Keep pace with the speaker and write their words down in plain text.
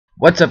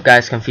What's up,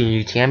 guys?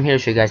 Confusionz UTM here to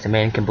show you guys the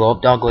Mannequin blow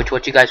up doll glitch.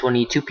 What you guys will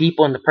need: two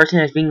people, and the person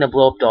that's being the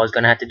blow up doll is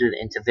gonna have to do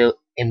the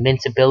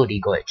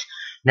invincibility glitch.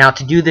 Now,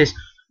 to do this,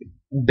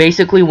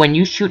 basically, when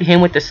you shoot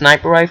him with the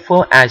sniper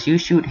rifle, as you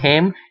shoot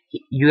him,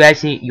 you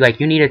guys need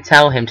you need to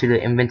tell him to do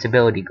the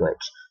invincibility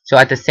glitch. So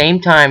at the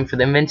same time, for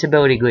the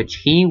invincibility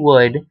glitch, he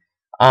would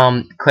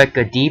click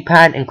a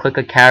D-pad and click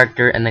a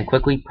character, and then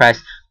quickly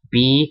press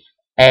B,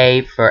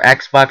 A for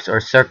Xbox,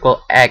 or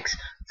circle X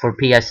for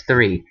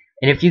PS3.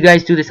 And if you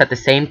guys do this at the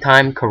same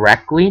time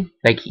correctly,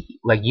 like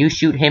you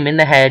shoot him in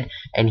the head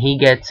and he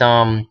gets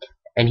and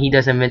he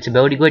does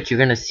invincibility glitch, you're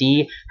gonna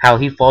see how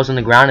he falls on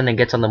the ground and then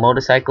gets on the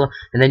motorcycle,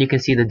 and then you can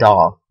see the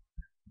doll.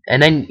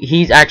 And then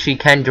he's actually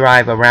can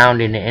drive around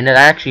in it, and it's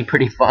actually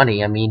pretty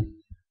funny. I mean,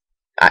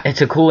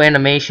 it's a cool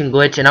animation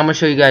glitch, and I'm gonna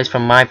show you guys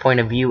from my point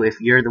of view if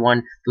you're the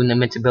one doing the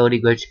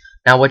invincibility glitch.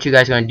 Now, what you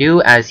guys are gonna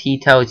do, as he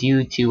tells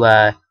you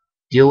to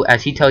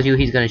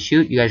he's gonna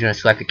shoot, you guys are gonna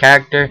select a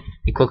character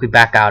and quickly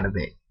back out of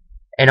it.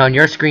 And on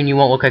your screen, you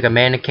won't look like a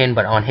mannequin,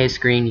 but on his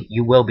screen,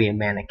 you will be a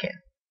mannequin.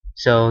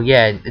 So,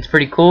 yeah, it's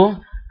pretty cool.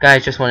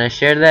 Guys, just want to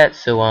share that.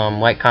 So,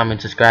 like,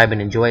 comment, subscribe,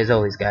 and enjoy as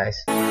always, guys.